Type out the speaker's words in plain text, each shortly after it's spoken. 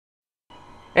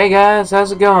Hey guys,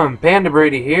 how's it going?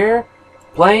 PandaBrady here,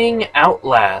 playing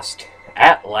Outlast.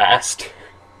 At last.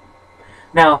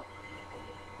 Now,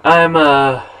 I'm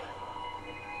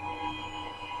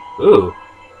ooh,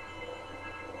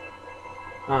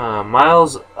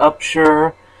 Miles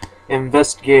Upshur,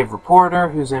 investigative reporter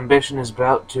whose ambition is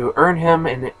about to earn him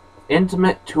an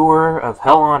intimate tour of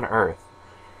hell on Earth.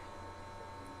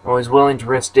 Always willing to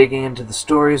risk digging into the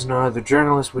stories no other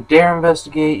journalist would dare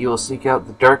investigate, you will seek out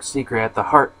the dark secret at the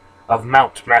heart of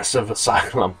Mount Massive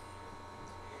Asylum.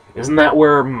 Isn't that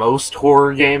where most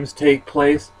horror games take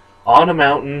place? On a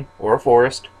mountain or a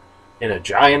forest in a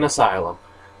giant asylum.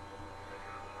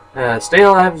 Stay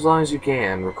alive as long as you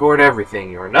can. Record everything.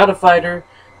 You are not a fighter.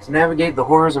 To navigate the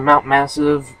horrors of Mount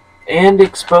Massive and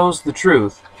expose the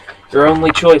truth, your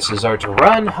only choices are to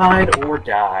run, hide, or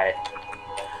die.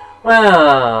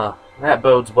 Well, that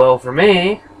bodes well for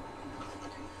me,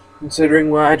 considering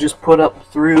what I just put up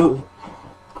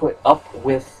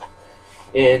with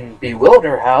in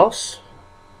Bewilder House,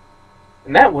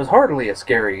 and that was hardly a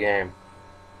scary game.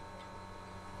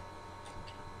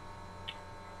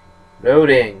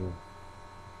 Loading.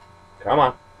 Come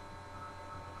on.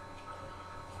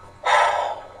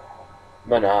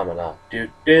 Phenomena. Do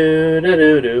do do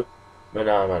do do.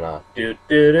 Phenomena. Do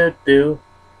do do do.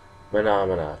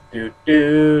 Phenomena. Do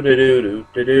do do do do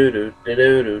do do do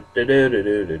do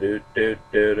do do do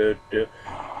do do.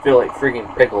 Feel like freaking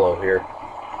Piccolo here.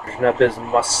 There's up his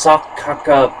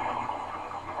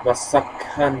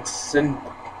Masakansin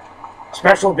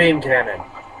special beam cannon.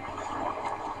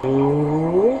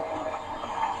 Ooh.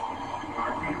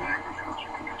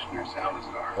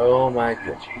 Oh my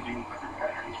god. Changing weather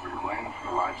patterns were blamed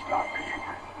for livestock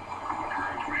behavior.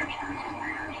 Encourage ranchers and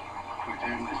breeders to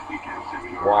attend this weekend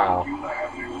seminar on Beulah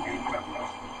Avenue in Pueblo.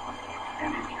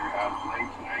 And if you're out late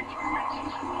tonight, you may see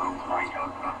some low flying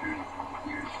helicopters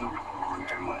near Silverthorne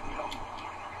and Leadville.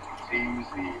 Seems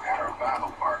the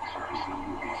Arapaho Park Service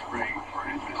will be spraying for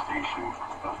an infestation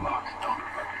of box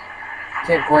elderbugs.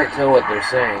 Can't quite tell what they're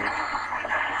saying.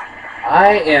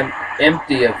 I am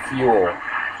empty of fuel.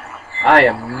 I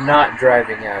am not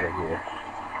driving out of here.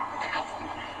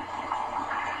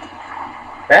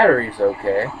 Battery's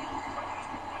okay.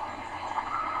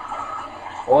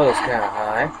 Oil's kind of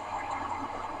high.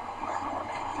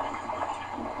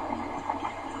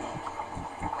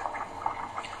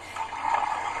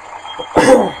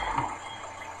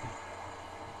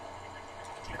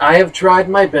 I have tried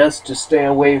my best to stay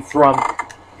away from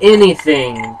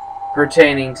anything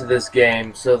pertaining to this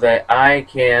game so that I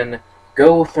can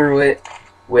go through it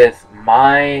with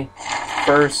my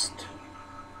first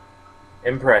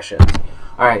impressions.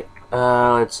 Alright,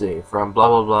 let's see. From blah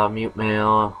blah blah, mute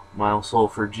mail,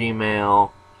 Milesulfur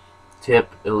Gmail,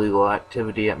 tip, illegal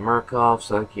activity at Murkoff,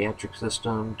 psychiatric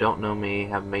system, don't know me,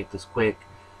 have to make this quick,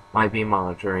 might be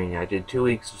monitoring. I did 2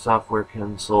 weeks of software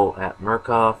consult at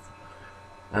Murkoff,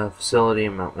 facility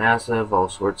in Mount Massive, all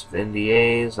sorts of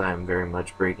NDAs. I'm very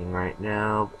much breaking right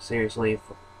now, but seriously,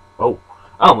 oh,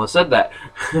 I almost said that.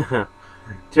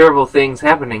 Terrible things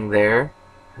happening there.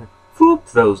 Whoop,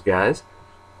 those guys.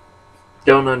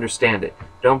 Don't understand it.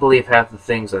 Don't believe half the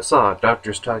things I saw.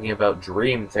 Doctors talking about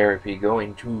dream therapy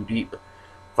going too deep.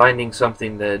 Finding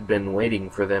something that had been waiting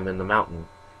for them in the mountain.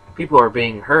 People are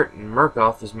being hurt and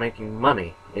Murkoff is making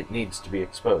money. It needs to be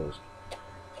exposed.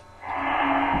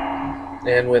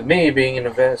 And with me being an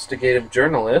investigative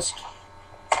journalist,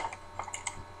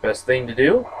 best thing to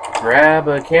do, grab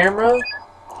a camera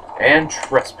and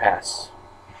trespass.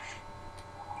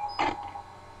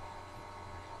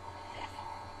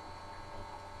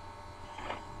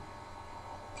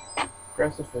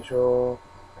 Press official.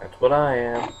 That's what I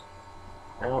am.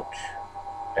 Ouch.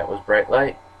 That was bright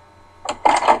light.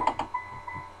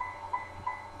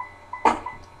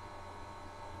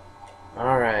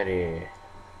 Alrighty.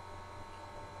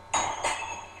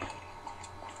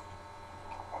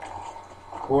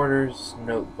 Quarters,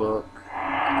 notebook,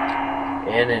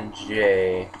 N and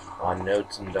J on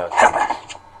notes and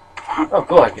documents. Oh,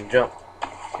 cool, I can jump.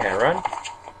 Can I run?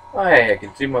 Oh, hey, I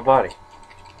can see my body.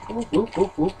 Whoop, whoop,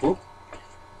 whoop, whoop, whoop.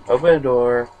 Open a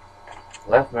door.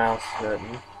 Left mouse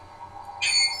button.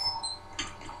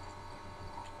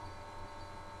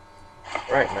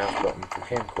 Right mouse button for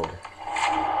camcorder.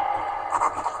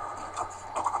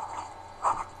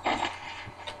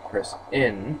 Press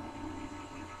N.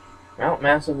 Mount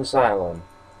Massive Asylum.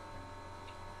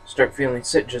 Start feeling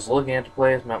sick just looking at the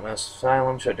place. Mount Massive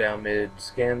Asylum shut down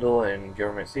mid-scandal and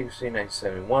government secrecy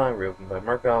 1971. Reopened by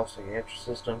Murkoff, psychiatric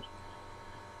systems.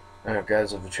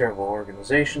 Guys of a charitable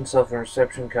organization.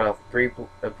 Self-interception cut off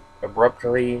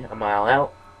abruptly a mile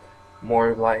out.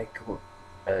 More like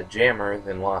jammer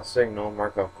than lost signal.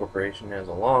 Markov Corporation has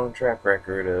a long track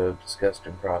record of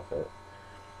disgusting profit,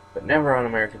 but never on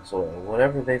American soil.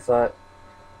 Whatever they thought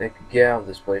they could get out of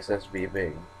this place has to be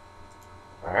big.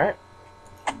 Alright.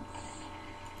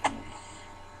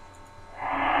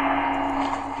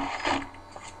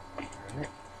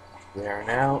 We are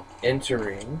now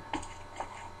entering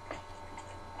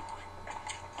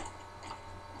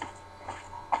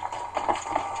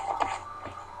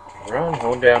run,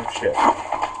 hold down shift.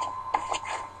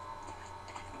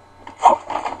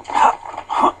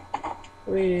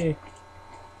 Whee.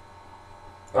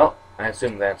 Well, I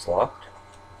assume that's locked.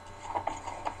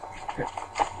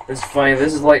 This is funny,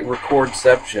 this is like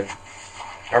recordception.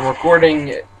 I'm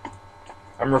recording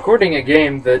a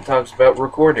game that talks about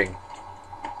recording.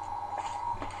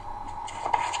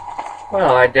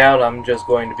 Well, I doubt I'm just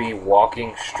going to be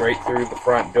walking straight through the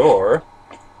front door.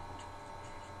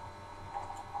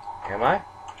 Am I?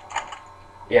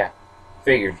 Yeah,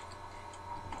 figured.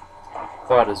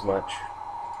 Thought as much.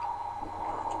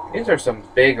 These are some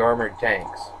big armored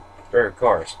tanks. Or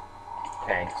cars.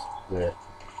 Tanks. Blech.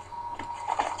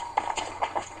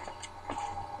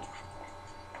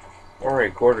 Already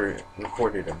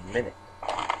recorded a minute.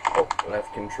 Oh,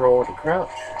 left control to crouch.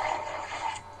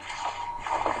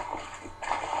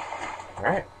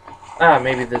 Alright. Ah,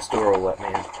 maybe this door will let me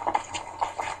in.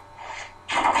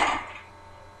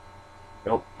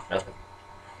 Nope, nothing.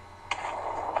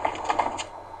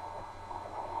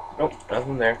 Nope,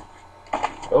 nothing there.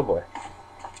 Oh boy.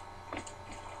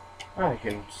 I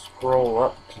can scroll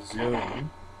up to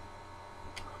zoom.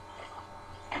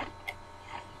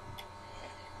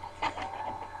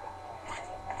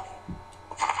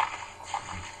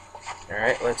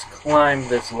 Alright, let's climb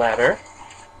this ladder.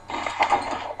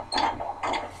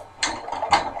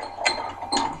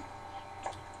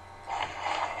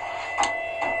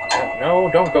 No,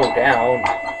 don't go down.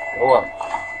 Go up.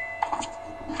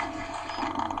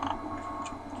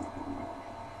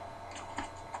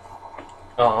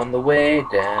 On the way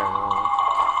down.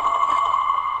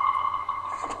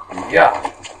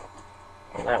 Yeah.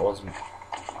 Well, that wasn't.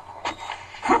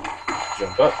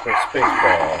 Jump up, press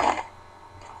spacebar.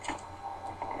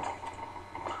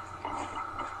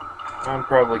 I'm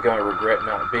probably going to regret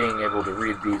not being able to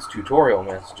read these tutorial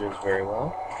messages very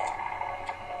well.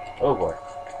 Oh boy.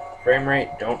 Frame rate,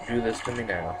 don't do this to me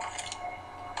now.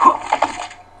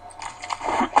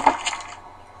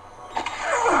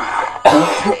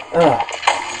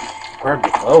 Pardon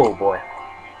me. Oh boy.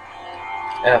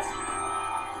 F.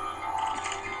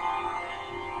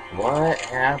 What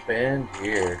happened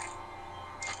here?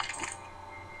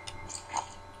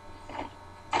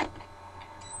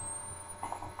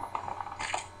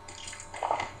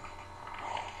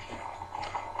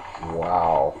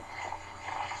 Wow.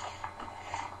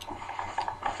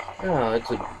 Oh, it's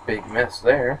a big mess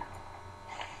there.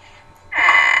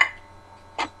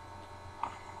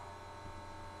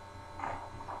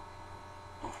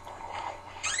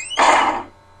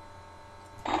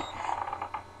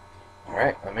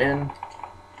 Alright, I'm in.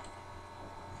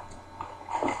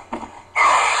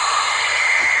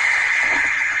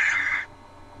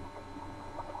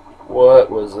 What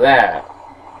was that?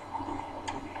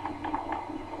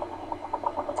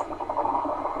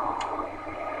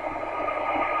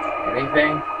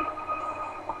 Anything?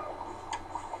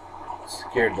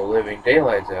 Scared the living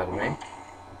daylights out of me.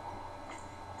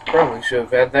 Probably should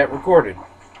have had that recorded.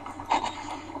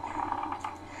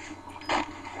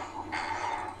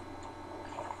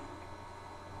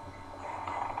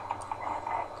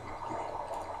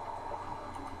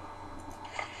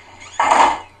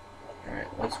 Alright,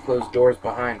 let's close doors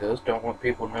behind us. Don't want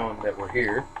people knowing that we're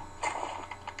here.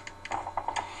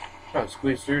 Oh,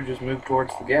 squeeze through, just move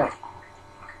towards the gap.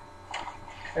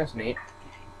 That's neat.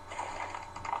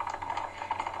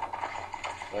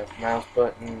 Left mouse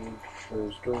button,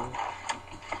 close door.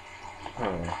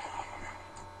 Huh.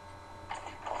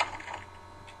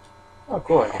 Oh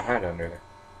cool, I can hide under there.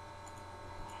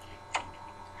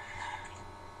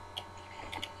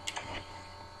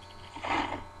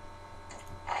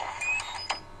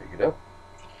 Pick it up.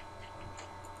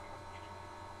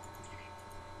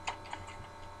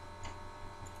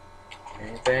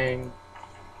 Anything?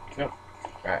 Nope.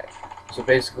 Alright. So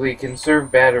basically,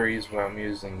 conserve batteries when I'm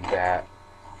using that.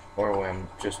 Or when I'm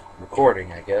just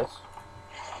recording, I guess.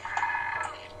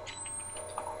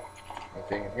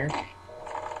 Anything in here?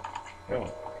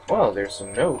 No. Well, there's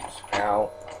some notes.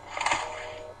 Ow.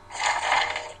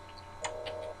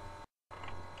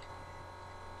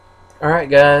 Alright,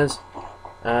 guys.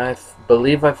 I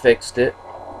believe I fixed it.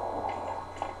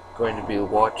 Going to be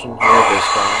watching here this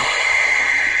time.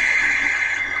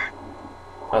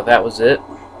 Oh, that was it?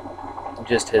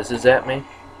 just hisses at me.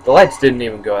 The lights didn't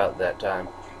even go out that time.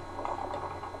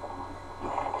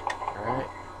 Alright.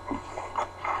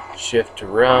 Shift to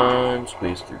run,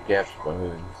 squeeze through gaps by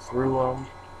moving through them.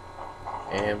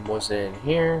 And was in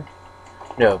here?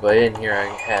 No, but in here I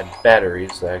had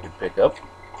batteries that I could pick up.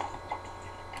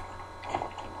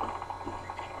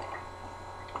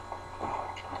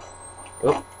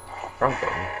 Oh, wrong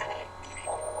button.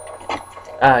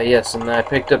 Ah, yes, and I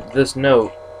picked up this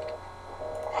note,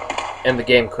 and the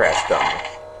game crashed on me.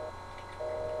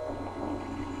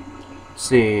 Let's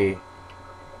see.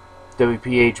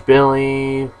 WPH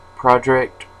Billy,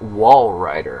 Project Wall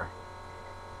Rider.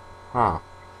 Huh.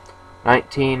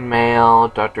 19 male,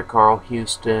 Dr. Carl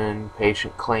Houston,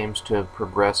 patient claims to have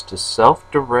progressed to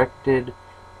self-directed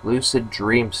lucid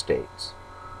dream states.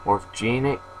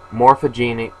 Morphogenic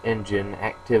engine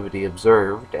activity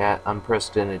observed at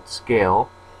unprecedented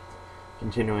scale.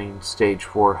 Continuing stage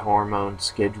 4 hormone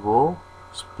schedule.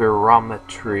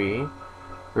 Spirometry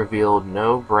revealed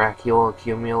no brachial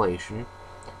accumulation.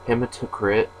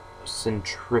 Hematocrit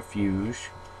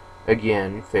centrifuge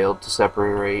again failed to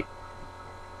separate.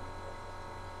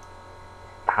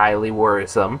 Highly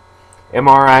worrisome.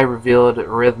 MRI revealed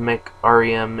rhythmic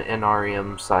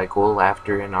REM-NREM cycle,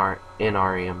 laughter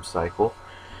NREM cycle.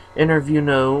 Interview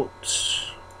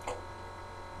notes.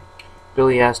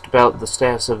 Billy asked about the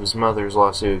status of his mother's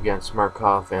lawsuit against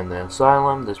Murkoff and the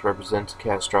asylum. This represents a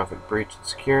catastrophic breach of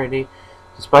security.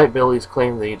 Despite Billy's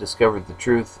claim that he discovered the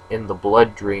truth in the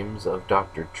blood dreams of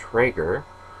Dr. Traeger,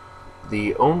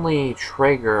 the only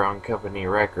Traeger on company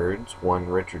records, one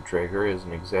Richard Traeger, is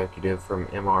an executive from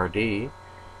MRD.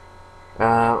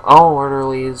 All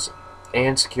orderlies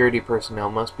and security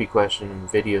personnel must be questioned and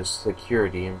video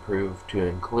security improved to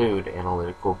include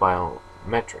analytical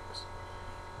biometrics.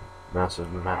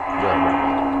 Massive map.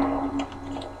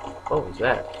 What was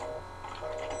that?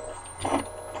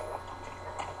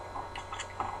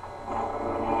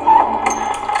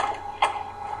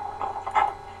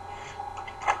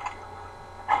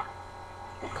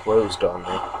 Closed on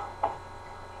me.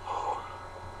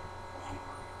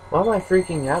 What am I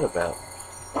freaking out about?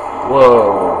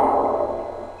 Whoa.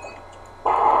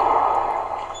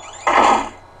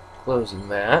 Closing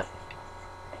that.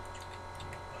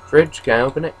 Fridge, can I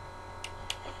open it?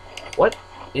 What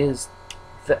is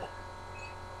that?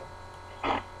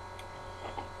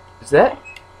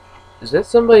 Is that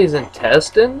somebody's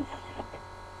intestine?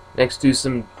 Next to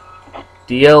some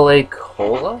DLA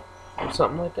cola? Or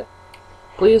something like that?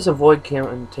 Please avoid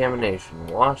contamination.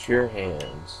 Wash your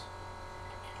hands.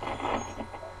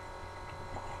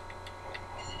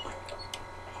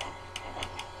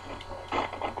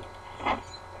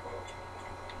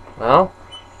 Well,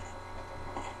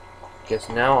 guess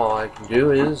now all I can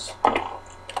do is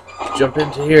jump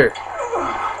into here.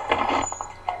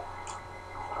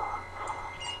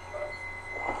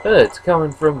 It's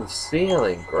coming from the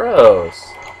ceiling.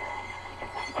 Gross.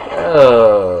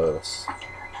 Gross.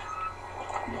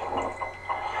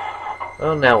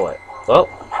 Well, now what? Well,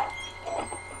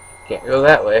 can't go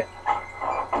that way.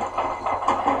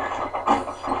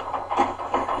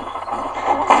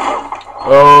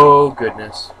 Oh,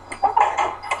 goodness.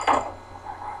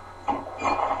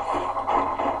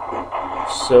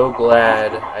 So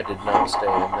glad I did not stay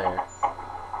in there.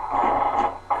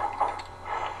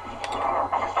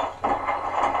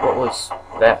 What was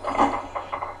that?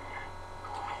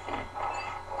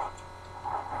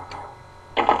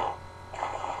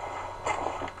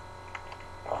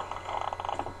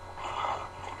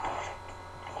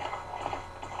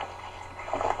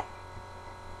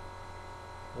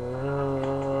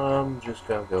 I'm just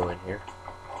gonna go in here.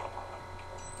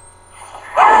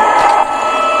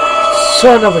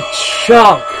 Son of a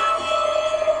chunk!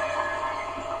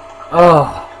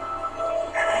 Oh.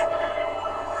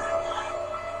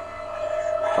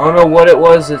 I don't know what it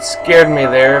was that scared me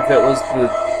there, if it was the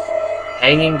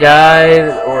hanging guy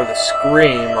or the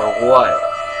scream or what.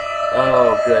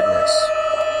 Oh, goodness.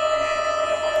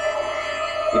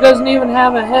 He doesn't even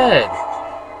have a head.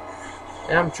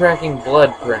 And I'm tracking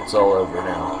blood prints all over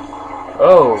now.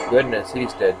 Oh, goodness,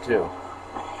 he's dead too.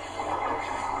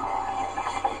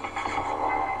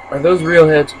 Are those real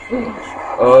heads?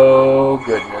 Oh,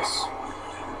 goodness.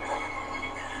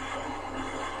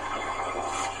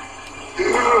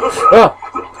 Ah!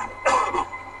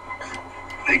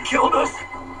 They killed us.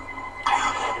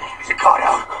 They got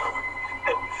out.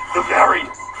 The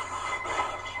variants.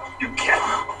 You can't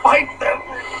fight them.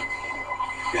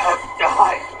 You have to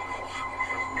hide.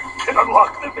 And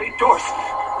unlock the main doors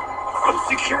from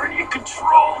security and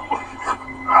control.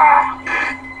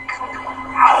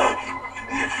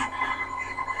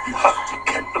 You have to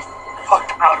get the fuck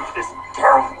out of this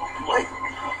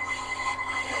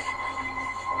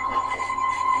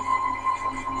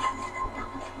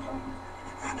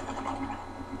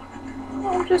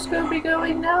gonna be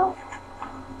going now.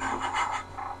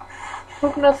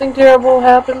 Hope nothing terrible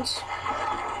happens.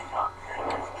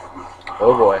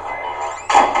 Oh boy.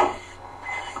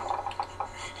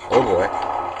 Oh boy.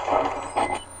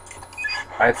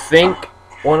 I think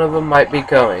one of them might be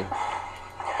coming.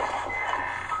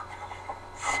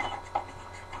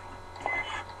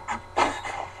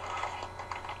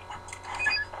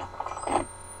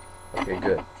 Okay,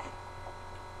 good.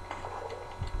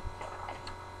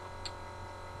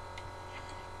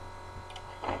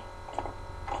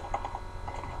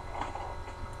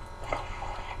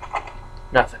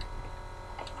 Nothing.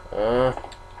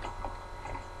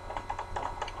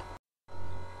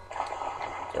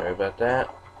 Sorry about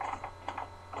that.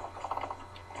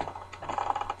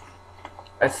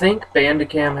 I think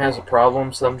Bandicam has a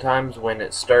problem sometimes when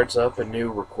it starts up a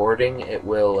new recording. It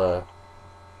will,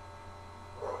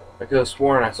 I could have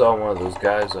sworn I saw one of those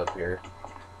guys up here.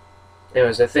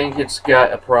 Anyways, I think it's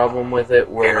got a problem with it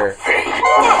where...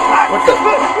 What the...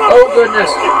 Oh,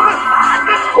 goodness!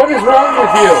 What is wrong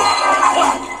with you?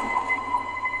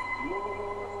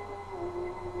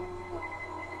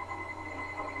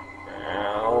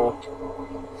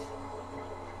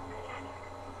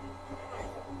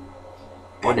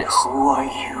 What is... Who are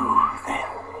you, then?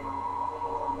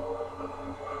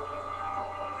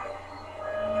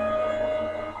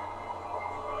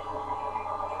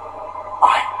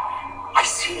 I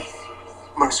see.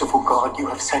 Merciful God, you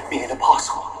have sent me an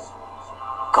apostle.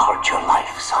 Guard your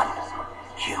life, son.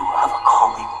 You have a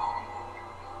calling.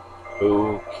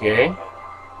 Okay.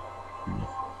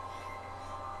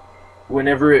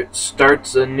 Whenever it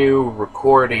starts a new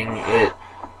recording, it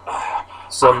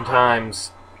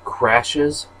sometimes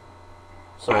crashes.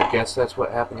 So I guess that's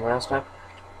what happened last time.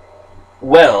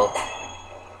 Well,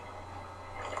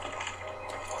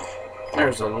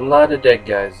 there's a lot of dead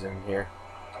guys in here.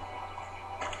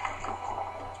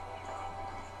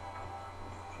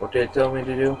 What did it tell me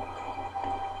to do?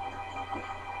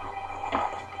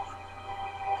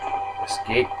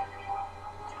 Escape.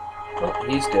 Oh,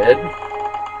 he's dead.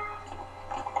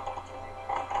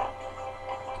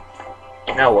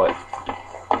 Now what?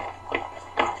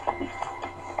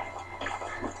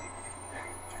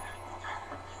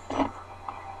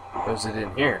 Was it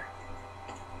in here?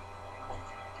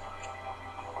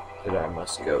 That I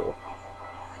must go.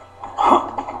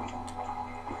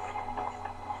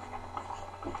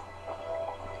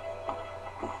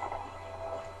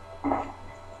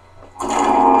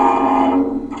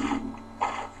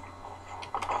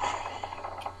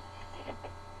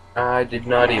 I did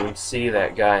not even see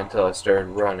that guy until I started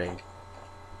running.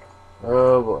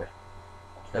 Oh boy.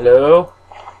 Hello?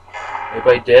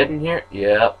 Anybody dead in here?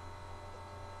 Yep.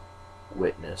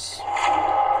 Witness.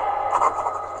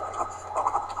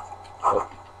 Oh,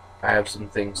 I have some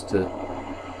things to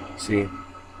see.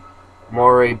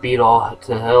 Moray beat all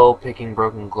to hell, picking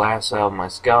broken glass out of my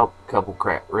scalp, couple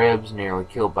cracked ribs, nearly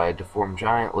killed by a deformed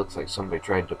giant. Looks like somebody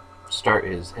tried to start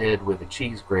his head with a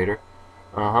cheese grater.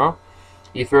 Uh-huh.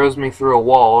 He throws me through a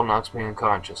wall, knocks me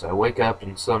unconscious. I wake up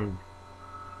and some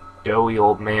doughy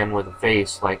old man with a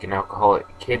face like an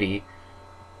alcoholic kitty,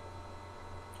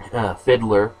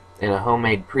 fiddler, in a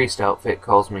homemade priest outfit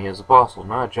calls me his apostle.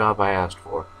 Not a job I asked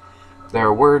for. There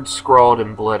are words scrawled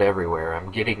in blood everywhere. I'm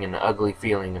getting an ugly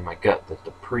feeling in my gut that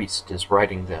the priest is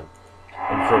writing them,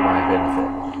 and for my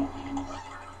benefit.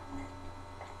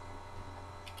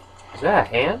 Is that a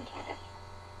hand?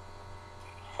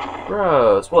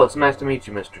 Gross. Well, it's nice to meet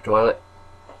you, Mr. Toilet.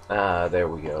 There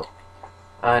we go.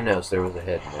 I noticed there was a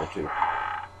head in there, too.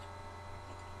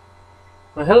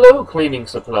 Well, hello, cleaning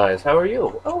supplies. How are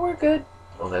you? Oh, we're good.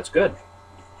 Oh, that's good.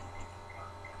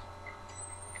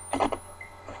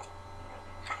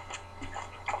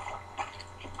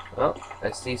 Well,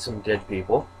 I see some dead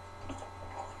people.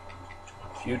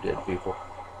 A few dead people.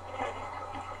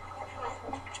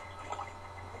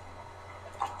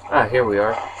 Ah, here we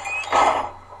are.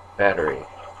 Battery.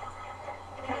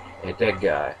 A dead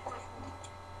guy.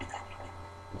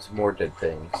 And some more dead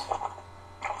things.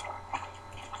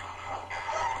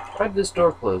 Why'd this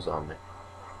door close on me?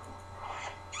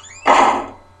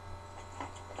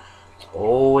 It's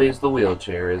always the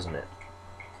wheelchair, isn't it?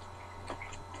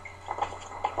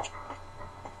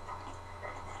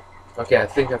 Okay, I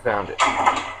think I found it.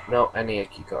 No, I need a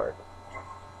key card.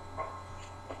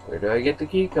 Where do I get the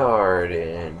key card?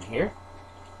 In here?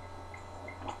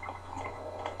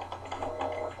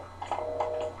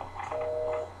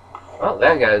 Well,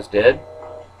 that guy's dead.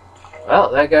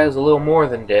 Well, that guy's a little more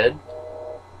than dead.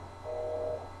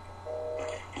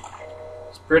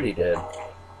 He's pretty dead.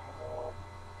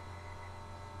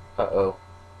 Uh-oh.